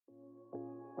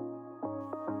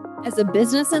As a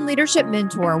business and leadership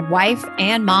mentor, wife,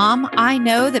 and mom, I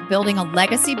know that building a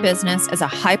legacy business as a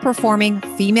high-performing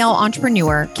female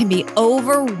entrepreneur can be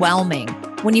overwhelming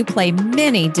when you play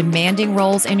many demanding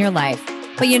roles in your life.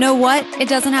 But you know what? It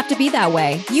doesn't have to be that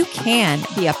way. You can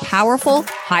be a powerful,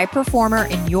 high performer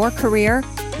in your career,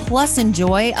 plus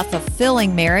enjoy a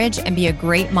fulfilling marriage and be a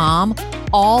great mom,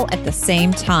 all at the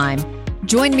same time.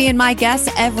 Join me and my guests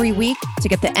every week to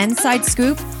get the inside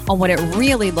scoop on what it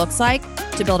really looks like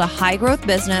to build a high-growth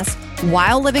business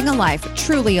while living a life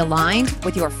truly aligned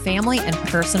with your family and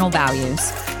personal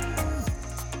values.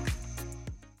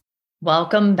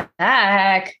 Welcome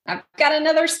back. I've got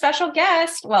another special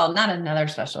guest. Well, not another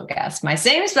special guest. My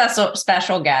same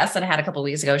special guest that I had a couple of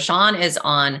weeks ago. Sean is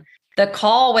on the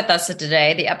call with us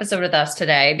today, the episode with us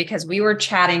today, because we were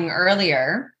chatting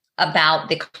earlier about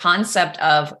the concept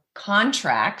of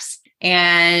contracts,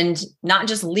 and not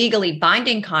just legally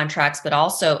binding contracts, but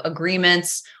also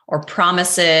agreements or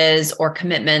promises or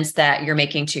commitments that you're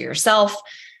making to yourself,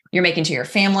 you're making to your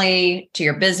family, to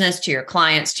your business, to your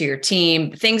clients, to your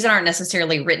team, things that aren't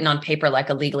necessarily written on paper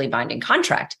like a legally binding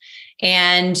contract.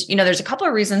 And, there's a couple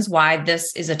of reasons why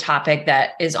this is a topic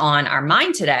that is on our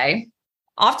mind today.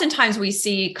 Oftentimes we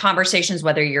see conversations,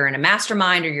 whether you're in a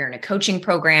mastermind or you're in a coaching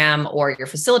program or you're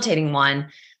facilitating one,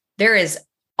 there is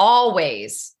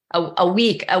always a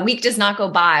week does not go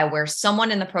by where someone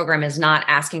in the program is not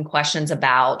asking questions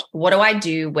about, what do I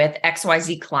do with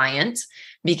XYZ client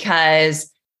because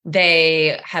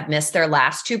they have missed their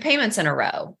last 2 payments in a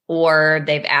row, or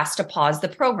they've asked to pause the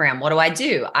program. What do I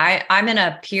do? I'm in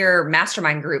a peer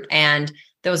mastermind group, and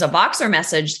there was a Voxer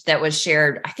message that was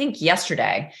shared, I think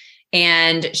yesterday.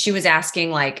 And she was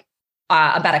asking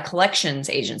about a collections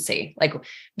agency,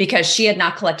 because she had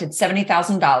not collected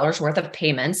 $70,000 worth of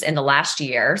payments in the last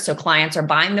year. So clients are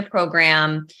buying the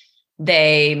program,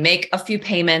 they make a few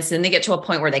payments, then they get to a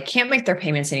point where they can't make their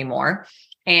payments anymore.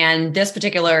 And this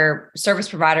particular service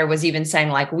provider was even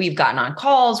saying, we've gotten on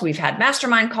calls, we've had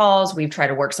mastermind calls, we've tried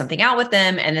to work something out with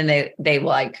them. And then they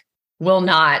will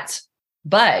not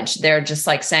budge. They're just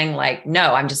saying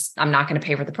no, I'm not going to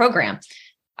pay for the program.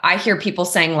 I hear people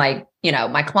saying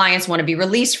my clients want to be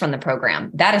released from the program.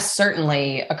 That has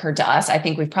certainly occurred to us. I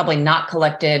think we've probably not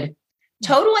collected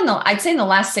total I'd say in the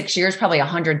last 6 years, probably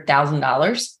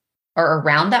 $100,000 or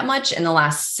around that much in the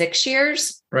last 6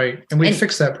 years. Right. And we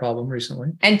fixed that problem recently.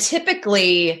 And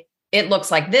typically it looks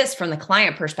like this from the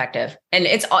client perspective. And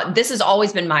this has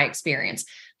always been my experience.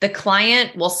 The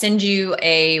client will send you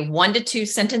a 1 to 2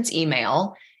 sentence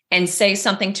email and say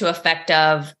something to effect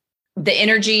of, the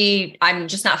energy, I'm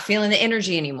just not feeling the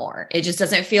energy anymore. It just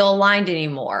doesn't feel aligned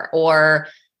anymore. Or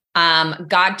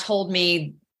God told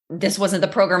me this wasn't the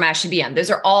program I should be in. Those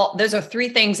are 3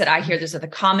 things that I hear. Those are the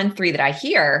common 3 that I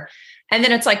hear. And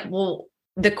then it's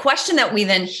the question that we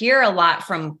then hear a lot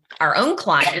from our own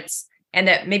clients, and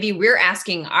that maybe we're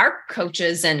asking our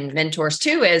coaches and mentors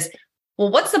too, is,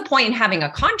 what's the point in having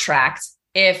a contract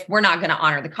if we're not going to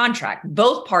honor the contract?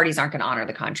 Both parties aren't going to honor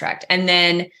the contract. And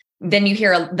then you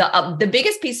hear the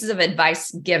biggest pieces of advice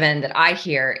given that I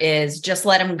hear is just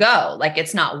let them go.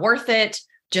 It's not worth it.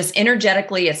 Just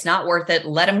energetically, it's not worth it.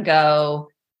 Let them go.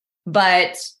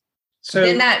 But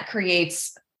then that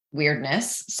creates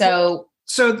weirdness. So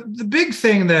the big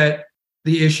thing that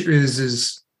the issue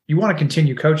is you want to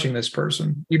continue coaching this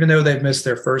person, even though they've missed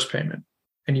their first payment,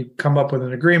 and you come up with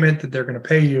an agreement that they're going to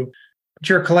pay you, but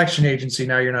you're a collection agency.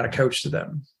 Now you're not a coach to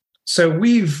them. So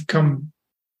we've come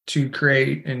to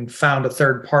create and found a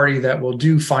third party that will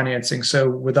do financing. So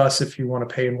with us, if you want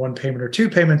to pay in 1 payment or 2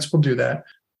 payments, we'll do that.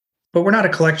 But we're not a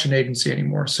collection agency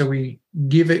anymore. So we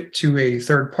give it to a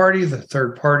third party. The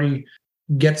third party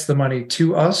gets the money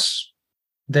to us.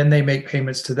 Then they make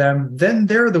payments to them. Then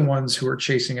they're the ones who are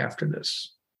chasing after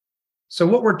this. So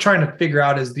what we're trying to figure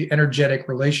out is the energetic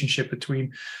relationship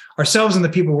between ourselves and the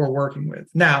people we're working with.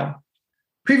 Now,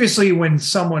 previously, when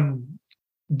someone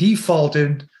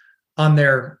defaulted on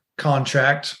their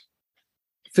contract,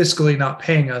 fiscally not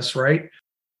paying us, right?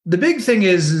 The big thing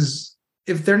is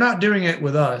if they're not doing it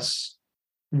with us,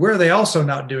 where are they also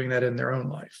not doing that in their own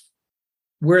life?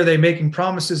 Where are they making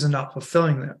promises and not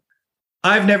fulfilling them?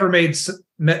 I've never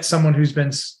met someone who's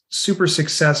been super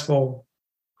successful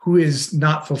who is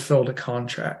not fulfilled a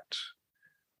contract.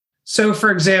 So,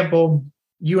 for example,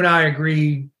 you and I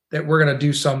agree that we're going to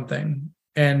do something,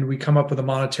 and we come up with a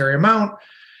monetary amount.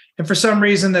 And for some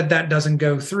reason that doesn't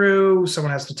go through,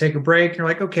 someone has to take a break. And you're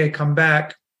like, okay, come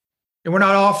back. And we're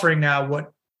not offering now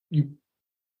what you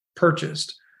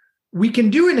purchased. We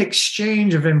can do an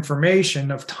exchange of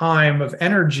information, of time, of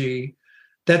energy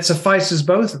that suffices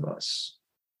both of us.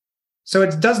 So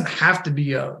it doesn't have to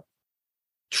be a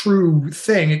true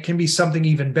thing. It can be something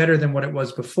even better than what it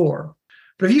was before.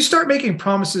 But if you start making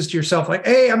promises to yourself like,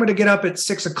 hey, I'm going to get up at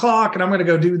 6 o'clock and I'm going to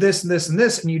go do this and this and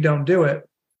this, and you don't do it,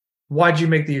 why'd you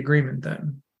make the agreement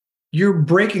then? You're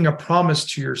breaking a promise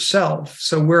to yourself.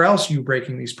 So where else are you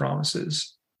breaking these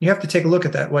promises? You have to take a look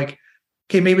at that. Like,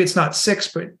 okay, maybe it's not 6,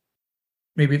 but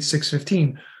maybe it's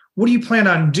 6:15. What do you plan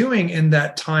on doing in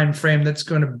that time frame that's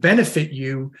going to benefit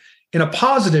you in a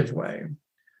positive way?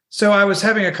 So I was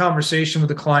having a conversation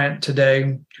with a client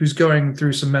today who's going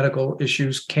through some medical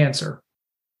issues, cancer,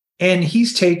 and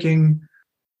he's taking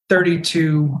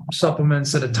 32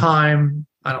 supplements at a time.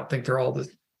 I don't think they're all the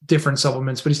different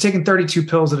supplements, but he's taking 32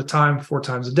 pills at a time, 4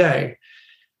 times a day.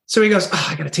 So he goes,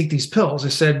 I got to take these pills. I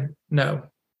said, no.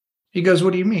 He goes,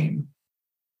 what do you mean?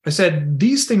 I said,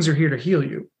 these things are here to heal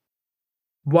you.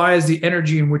 Why is the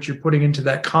energy in which you're putting into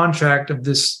that contract of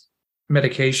this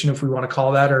medication, if we want to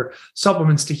call that, or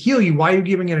supplements to heal you, why are you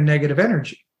giving it a negative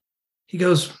energy? He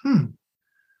goes,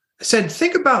 I said,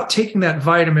 think about taking that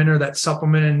vitamin or that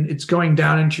supplement and it's going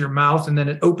down into your mouth and then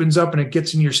it opens up and it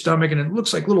gets in your stomach and it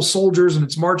looks like little soldiers and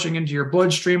it's marching into your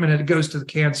bloodstream and it goes to the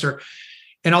cancer.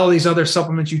 And all these other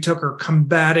supplements you took are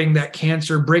combating that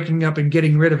cancer, breaking up and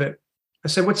getting rid of it. I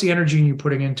said, what's the energy you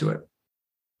putting into it?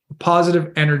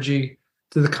 Positive energy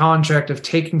to the contract of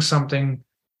taking something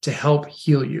to help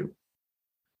heal you.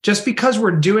 Just because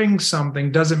we're doing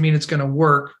something doesn't mean it's going to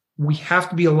work. We have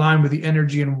to be aligned with the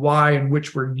energy and why in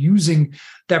which we're using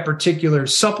that particular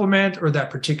supplement or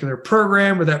that particular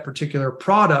program or that particular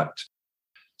product.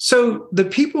 So the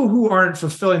people who aren't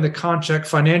fulfilling the contract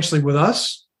financially with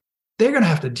us, they're going to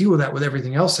have to deal with that with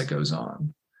everything else that goes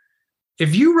on.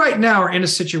 If you right now are in a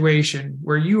situation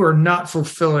where you are not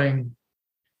fulfilling,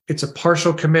 it's a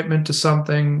partial commitment to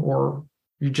something or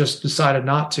you just decided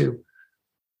not to,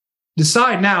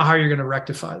 decide now how you're going to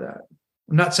rectify that.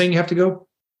 I'm not saying you have to go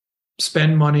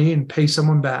spend money and pay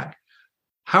someone back.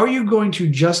 How are you going to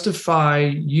justify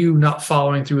you not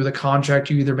following through with a contract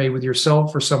you either made with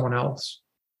yourself or someone else?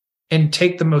 And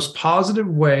take the most positive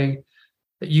way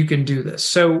that you can do this.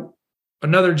 So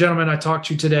another gentleman I talked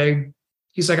to today,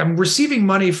 he's like, I'm receiving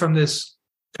money from this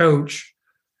coach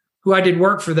who I did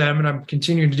work for them and I'm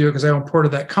continuing to do it because I own part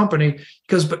of that company. He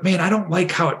goes, but man, I don't like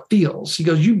how it feels. He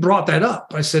goes, you brought that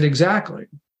up. I said, exactly.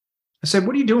 I said,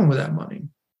 what are you doing with that money? He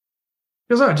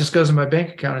goes, oh, it just goes in my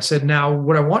bank account. I said, now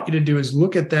what I want you to do is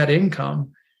look at that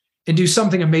income and do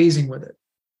something amazing with it.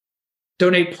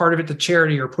 Donate part of it to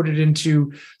charity or put it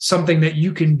into something that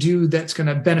you can do that's going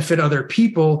to benefit other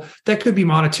people. That could be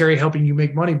monetary, helping you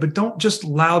make money, but don't just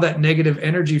allow that negative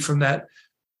energy from that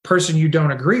person you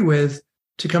don't agree with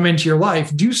to come into your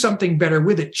life. Do something better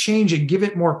with it, change it, give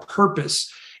it more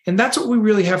purpose. And that's what we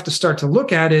really have to start to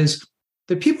look at is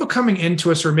the people coming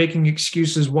into us or making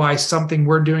excuses why something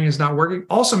we're doing is not working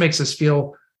also makes us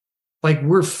feel like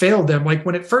we're failed them. Like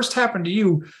when it first happened to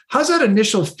you, how's that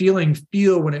initial feeling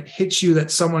feel when it hits you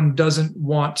that someone doesn't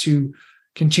want to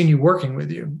continue working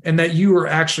with you and that you are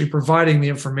actually providing the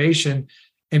information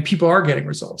and people are getting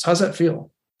results? How's that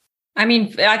feel? I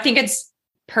mean, I think it's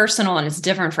personal and it's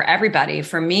different for everybody.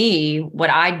 For me, what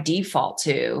I default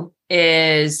to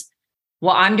is,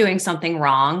 well, I'm doing something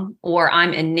wrong, or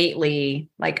I'm innately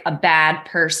like a bad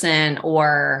person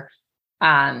or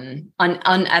an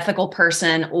unethical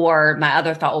person, or my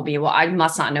other thought will be, well, I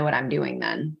must not know what I'm doing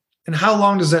then. And how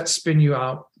long does that spin you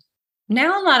out?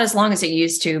 Now, not as long as it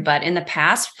used to, but in the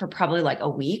past for probably like a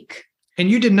week. And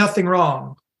you did nothing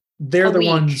wrong. They're the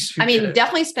ones who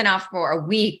definitely spin off for a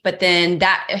week, but then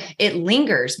that it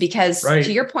lingers because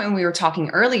to your point, when we were talking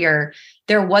earlier,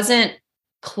 there wasn't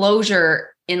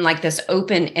closure in like this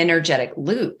open energetic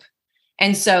loop.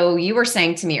 And so you were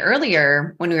saying to me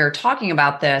earlier when we were talking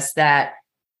about this, that,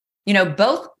 you know,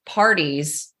 both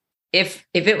parties, if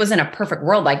it was in a perfect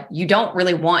world, like you don't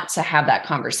really want to have that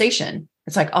conversation.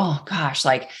 It's like, oh gosh,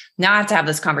 like now I have to have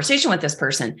this conversation with this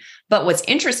person. But what's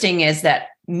interesting is that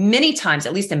many times,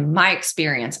 at least in my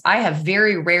experience, I have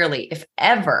very rarely, if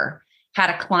ever, had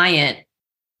a client.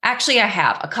 Actually, I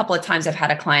have a couple of times I've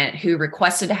had a client who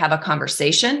requested to have a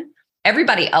conversation.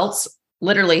 Everybody else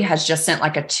literally has just sent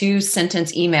like a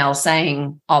 2-sentence email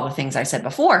saying all the things I said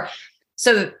before.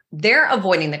 So they're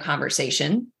avoiding the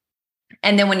conversation.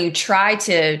 And then when you try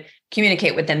to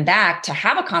communicate with them back to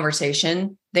have a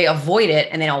conversation, they avoid it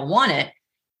and they don't want it.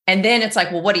 And then it's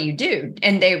like, well, what do you do?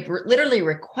 And they literally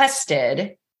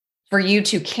requested for you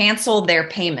to cancel their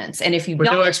payments. And if you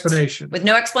don't, with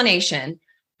no explanation.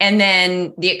 And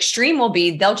then the extreme will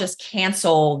be, they'll just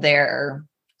cancel their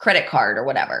credit card or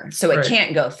whatever. So it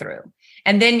can't go through.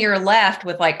 And then you're left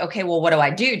with like, okay, well, what do I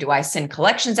do? Do I send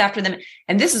collections after them?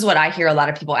 And this is what I hear a lot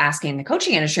of people asking in the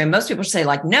coaching industry. And most people say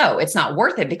like, no, it's not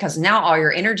worth it because now all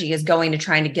your energy is going to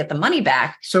trying to get the money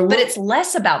back. But it's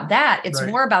less about that. It's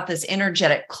more about this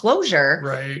energetic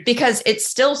closure, because it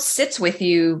still sits with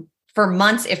you for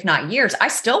months, if not years. I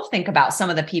still think about some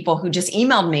of the people who just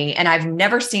emailed me and I've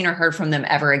never seen or heard from them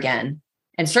ever again.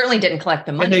 And certainly didn't collect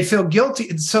the money. And they feel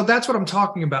guilty. So that's what I'm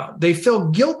talking about. They feel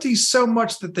guilty so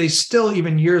much that they still,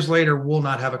 even years later, will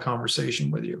not have a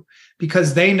conversation with you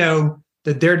because they know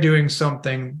that they're doing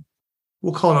something,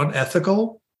 we'll call it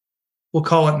unethical. We'll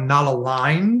call it not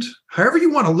aligned. However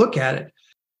you want to look at it.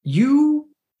 You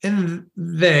and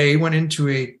they went into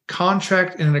a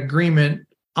contract and an agreement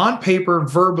on paper,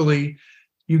 verbally.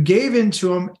 You gave into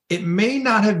them. It may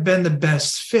not have been the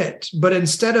best fit, but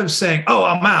instead of saying, oh,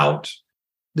 I'm out,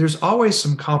 there's always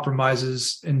some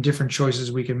compromises and different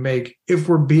choices we can make. If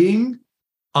we're being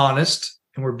honest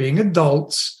and we're being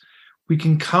adults, we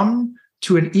can come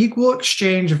to an equal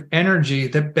exchange of energy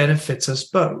that benefits us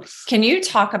both. Can you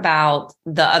talk about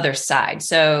the other side?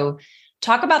 So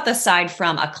talk about the side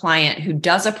from a client who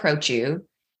does approach you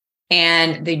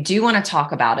and they do want to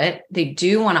talk about it. They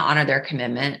do want to honor their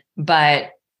commitment,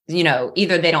 but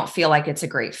either they don't feel like it's a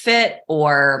great fit,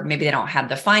 or maybe they don't have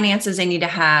the finances they need to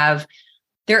have.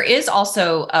 There is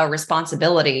also a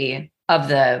responsibility of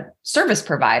the service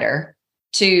provider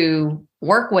to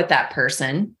work with that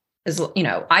person,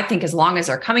 I think as long as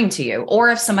they're coming to you. Or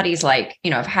if somebody's like,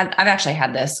 I've actually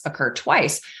had this occur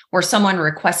twice where someone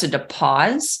requested to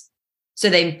pause. So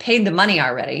they paid the money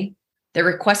already. They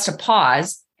request a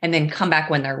pause and then come back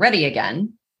when they're ready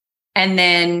again. And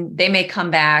then they may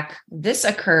come back. This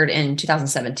occurred in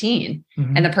 2017.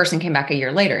 Mm-hmm. And the person came back a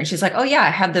year later and she's like, oh yeah, I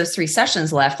have those 3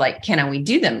 sessions left. Like, can we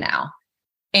do them now?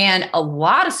 And a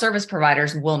lot of service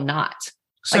providers will not.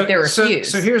 They refuse.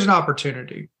 So here's an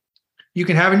opportunity. You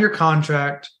can have in your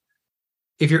contract,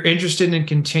 if you're interested in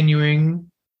continuing,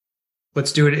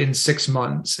 let's do it in 6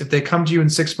 months. If they come to you in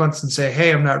 6 months and say,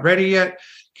 hey, I'm not ready yet,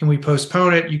 can we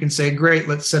postpone it? You can say, great,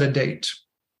 let's set a date.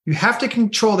 You have to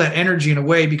control that energy in a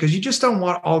way because you just don't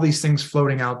want all these things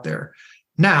floating out there.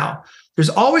 Now, there's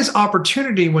always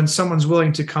opportunity when someone's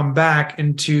willing to come back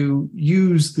and to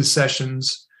use the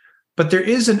sessions, but there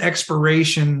is an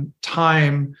expiration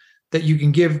time that you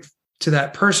can give to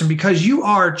that person because you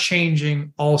are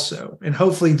changing also, and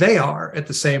hopefully they are at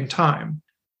the same time.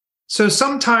 So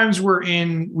sometimes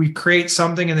we create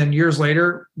something and then years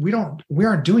later, we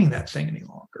aren't doing that thing any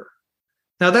longer.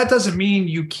 Now, that doesn't mean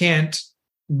you can't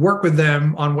work with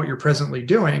them on what you're presently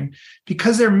doing,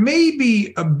 because there may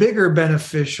be a bigger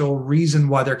beneficial reason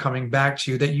why they're coming back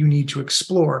to you that you need to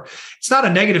explore. It's not a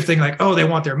negative thing like, oh, they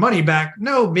want their money back.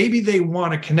 No, maybe they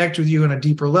want to connect with you on a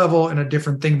deeper level and a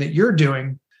different thing that you're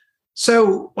doing.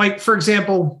 So, like, for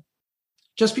example,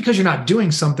 just because you're not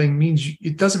doing something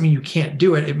it doesn't mean you can't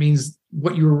do it. It means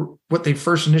what they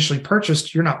first initially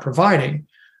purchased, you're not providing.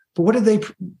 But what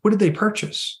did they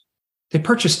purchase? They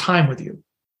purchased time with you.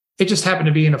 It just happened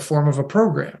to be in a form of a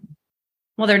program.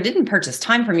 Well, they didn't purchase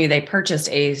time from you. They purchased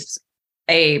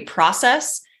a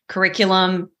process,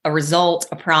 curriculum, a result,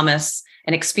 a promise,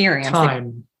 an experience.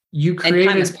 Time. And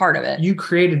time is part of it. You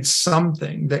created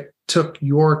something that took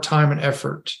your time and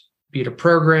effort, be it a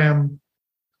program,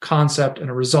 concept, and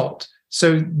a result.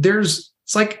 So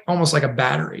it's like almost like a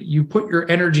battery. You put your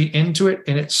energy into it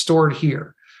and it's stored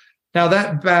here. Now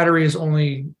that battery is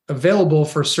only available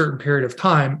for a certain period of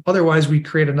time. Otherwise, we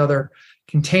create another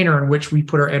container in which we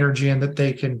put our energy in that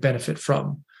they can benefit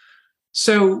from.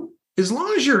 So as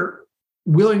long as you're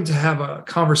willing to have a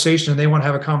conversation and they want to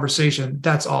have a conversation,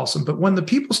 that's awesome. But when the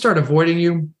people start avoiding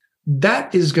you,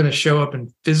 that is going to show up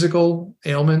in physical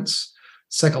ailments,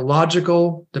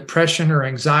 psychological, depression, or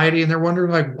anxiety. And they're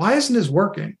wondering, like, why isn't this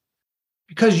working?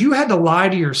 Because you had to lie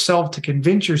to yourself to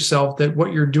convince yourself that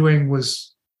what you're doing was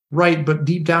right, but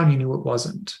deep down you knew it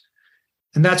wasn't.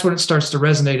 And that's when it starts to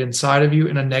resonate inside of you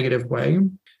in a negative way.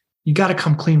 You got to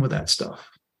come clean with that stuff.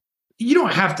 You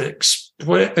don't have to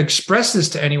express this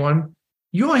to anyone.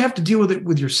 You only have to deal with it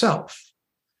with yourself.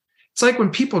 It's like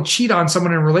when people cheat on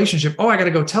someone in a relationship. Oh, I got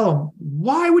to go tell them.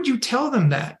 Why would you tell them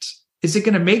that? Is it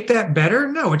going to make that better?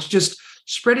 No, it's just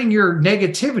spreading your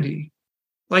negativity.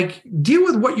 Like, deal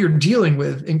with what you're dealing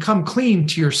with and come clean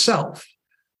to yourself.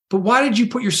 But why did you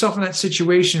put yourself in that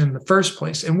situation in the first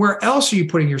place? And where else are you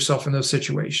putting yourself in those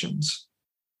situations?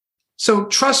 So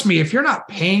trust me, if you're not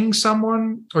paying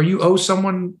someone or you owe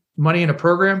someone money in a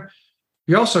program,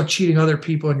 you're also cheating other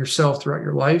people and yourself throughout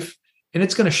your life, and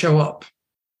it's going to show up.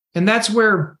 And that's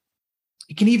where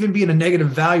it can even be in a negative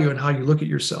value in how you look at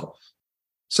yourself.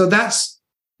 So that's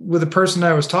with the person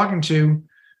I was talking to.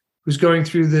 who's going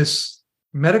through this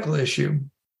medical issue.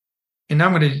 And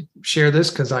I'm going to share this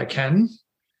because I can.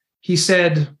 He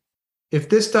said, if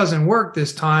this doesn't work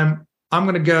this time, I'm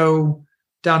going to go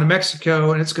down to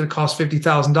Mexico and it's going to cost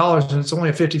 $50,000 and it's only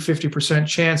a 50%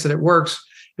 chance that it works.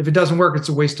 If it doesn't work, it's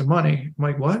a waste of money. I'm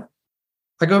like, what?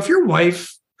 I go, if your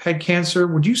wife had cancer,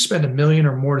 would you spend $1 million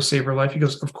or more to save her life? He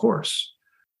goes, of course.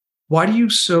 Why do you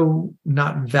so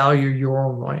not value your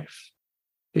own life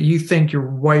that you think your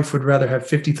wife would rather have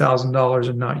 $50,000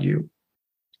 and not you?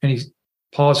 And he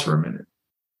paused for a minute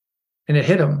and it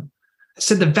hit him. I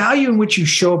said, the value in which you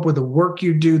show up with the work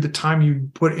you do, the time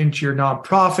you put into your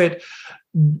nonprofit,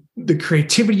 the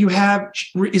creativity you have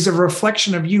is a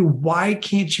reflection of you. Why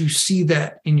can't you see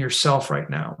that in yourself right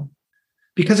now?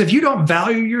 Because if you don't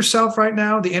value yourself right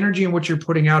now, the energy in which you're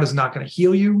putting out is not going to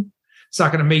heal you. It's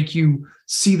not going to make you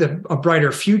see a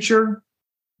brighter future.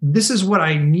 This is what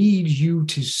I need you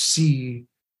to see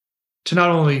to not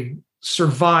only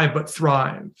survive, but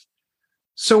thrive.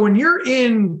 So when you're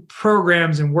in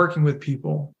programs and working with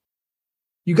people,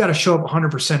 you got to show up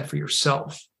 100% for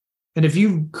yourself. And if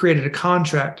you've created a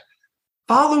contract,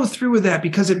 follow through with that,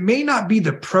 because it may not be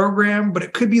the program, but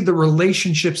it could be the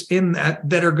relationships in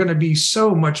that are going to be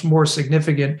so much more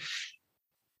significant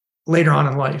later on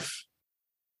in life.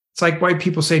 It's like why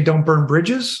people say don't burn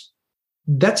bridges.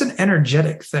 That's an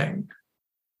energetic thing,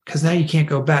 because now you can't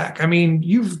go back. I mean,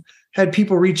 you've had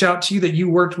people reach out to you that you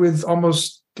worked with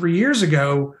almost 3 years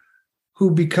ago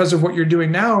who, because of what you're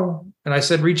doing now, and I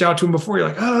said, reach out to them before, you're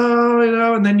like,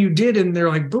 oh, and then you did. And they're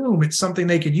like, boom, it's something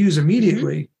they could use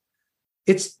immediately. Mm-hmm.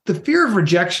 It's the fear of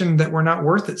rejection that we're not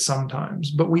worth it sometimes,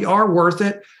 but we are worth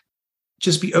it.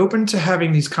 Just be open to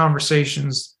having these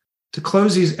conversations to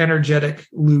close these energetic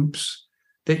loops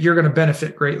that you're going to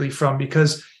benefit greatly from.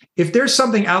 Because if there's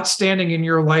something outstanding in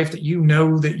your life that you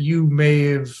know that you may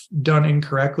have done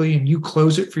incorrectly and you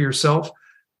close it for yourself,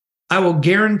 I will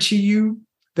guarantee you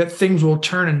that things will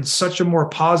turn in such a more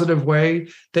positive way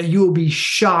that you will be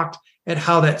shocked at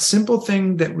how that simple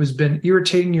thing that was been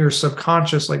irritating your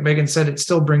subconscious, like Megan said, it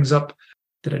still brings up,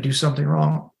 did I do something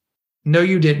wrong? No,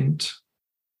 you didn't.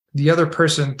 The other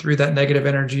person threw that negative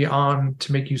energy on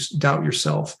to make you doubt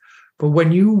yourself. But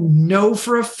when you know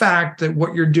for a fact that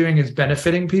what you're doing is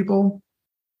benefiting people,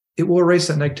 it will erase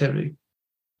that negativity.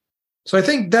 So I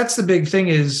think that's the big thing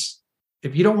is,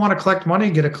 if you don't want to collect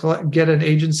money, get an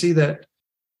agency that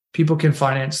people can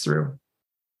finance through.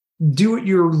 Do what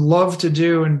you love to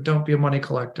do and don't be a money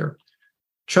collector.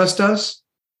 Trust us.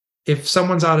 If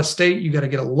someone's out of state, you got to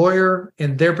get a lawyer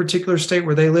in their particular state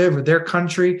where they live or their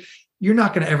country. You're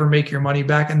not going to ever make your money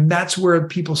back. And that's where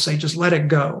people say, just let it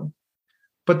go.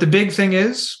 But the big thing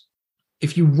is,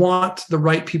 if you want the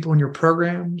right people in your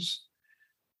programs,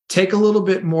 take a little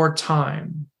bit more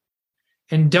time.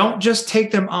 And don't just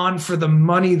take them on for the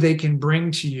money they can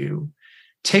bring to you.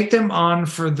 Take them on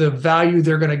for the value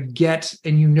they're going to get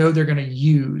and you know they're going to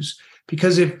use.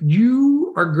 Because if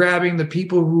you are grabbing the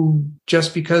people who,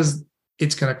 just because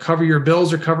it's going to cover your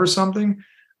bills or cover something,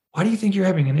 why do you think you're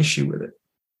having an issue with it?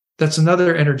 That's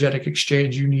another energetic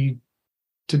exchange you need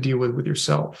to deal with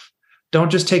yourself.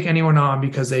 Don't just take anyone on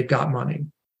because they've got money.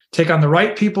 Take on the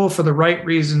right people for the right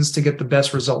reasons to get the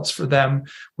best results for them,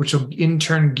 which will in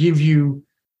turn give you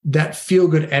that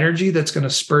feel-good energy that's going to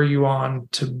spur you on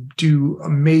to do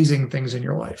amazing things in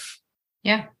your life.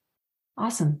 Yeah.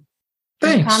 Awesome.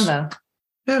 Thanks. Good combo.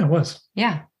 Yeah, it was.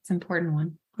 Yeah, it's an important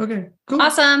one. Okay, cool.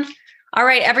 Awesome. All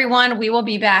right, everyone, we will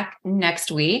be back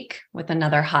next week with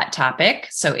another hot topic.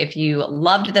 So if you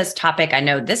loved this topic, I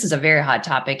know this is a very hot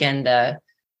topic in the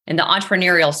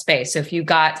entrepreneurial space. So if you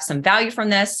got some value from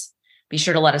this, be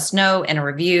sure to let us know in a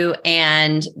review.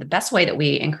 And the best way that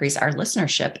we increase our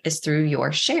listenership is through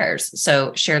your shares.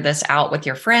 So share this out with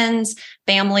your friends,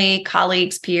 family,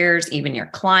 colleagues, peers, even your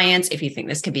clients, if you think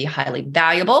this could be highly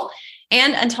valuable.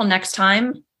 And until next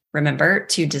time, remember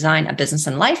to design a business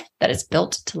and life that is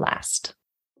built to last.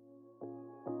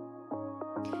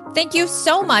 Thank you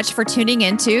so much for tuning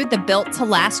into the Built to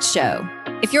Last show.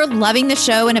 If you're loving the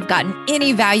show and have gotten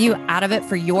any value out of it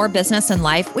for your business and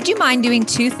life, would you mind doing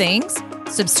two things?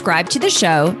 Subscribe to the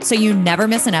show so you never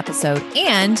miss an episode,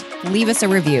 and leave us a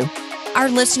review. Our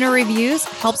listener reviews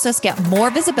helps us get more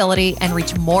visibility and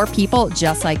reach more people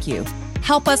just like you.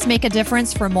 Help us make a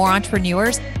difference for more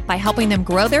entrepreneurs by helping them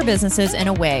grow their businesses in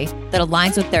a way that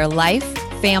aligns with their life,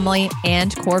 family,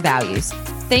 and core values.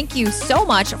 Thank you so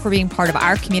much for being part of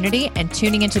our community and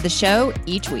tuning into the show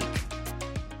each week.